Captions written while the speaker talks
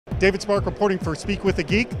David Spark reporting for Speak with a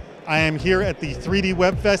Geek. I am here at the 3D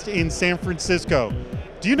Web Fest in San Francisco.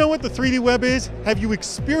 Do you know what the 3D web is? Have you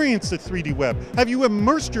experienced the 3D web? Have you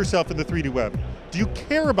immersed yourself in the 3D web? Do you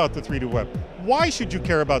care about the 3D web? Why should you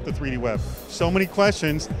care about the 3D web? So many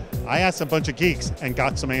questions. I asked a bunch of geeks and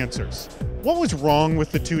got some answers. What was wrong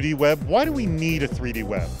with the 2D web? Why do we need a 3D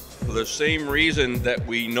web? For the same reason that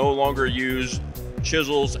we no longer use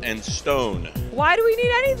chisels and stone. Why do we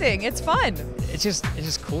need anything? It's fun. It's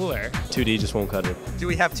just cooler. 2D just won't cut it. Do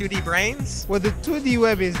we have 2D brains? Well, the 2D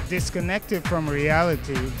web is disconnected from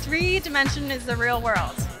reality. 3D dimension is the real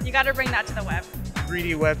world. You got to bring that to the web.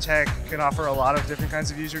 3D web tech can offer a lot of different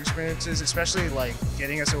kinds of user experiences, especially like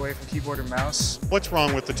getting us away from keyboard and mouse. What's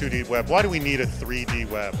wrong with the 2D web? Why do we need a 3D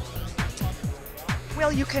web?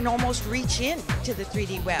 Well, you can almost reach in to the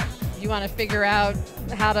 3D web. You want to figure out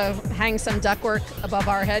how to hang some ductwork above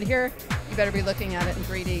our head here? You better be looking at it in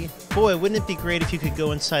 3D. Boy, wouldn't it be great if you could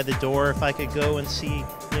go inside the door, if I could go and see,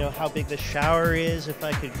 how big the shower is, if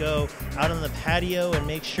I could go out on the patio and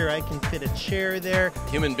make sure I can fit a chair there.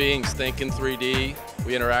 Human beings think in 3D,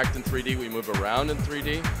 we interact in 3D, we move around in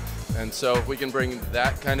 3D. And so if we can bring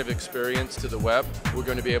that kind of experience to the web, we're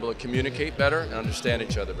going to be able to communicate better and understand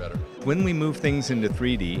each other better. When we move things into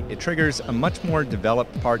 3D, it triggers a much more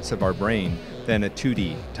developed parts of our brain than a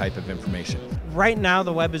 2D type of information. Right now,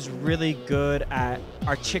 the web is really good at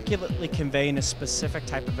articulately conveying a specific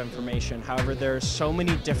type of information. However, there are so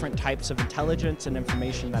many different types of intelligence and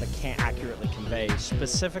information that it can't accurately convey,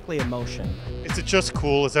 specifically emotion. Is it just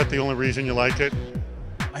cool? Is that the only reason you like it?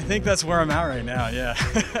 I think that's where I'm at right now, yeah.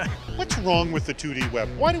 What's wrong with the 2D web?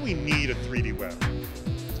 Why do we need a 3D web?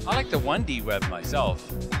 I like the 1D web myself.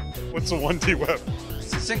 What's the 1D web?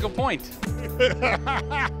 It's a single point.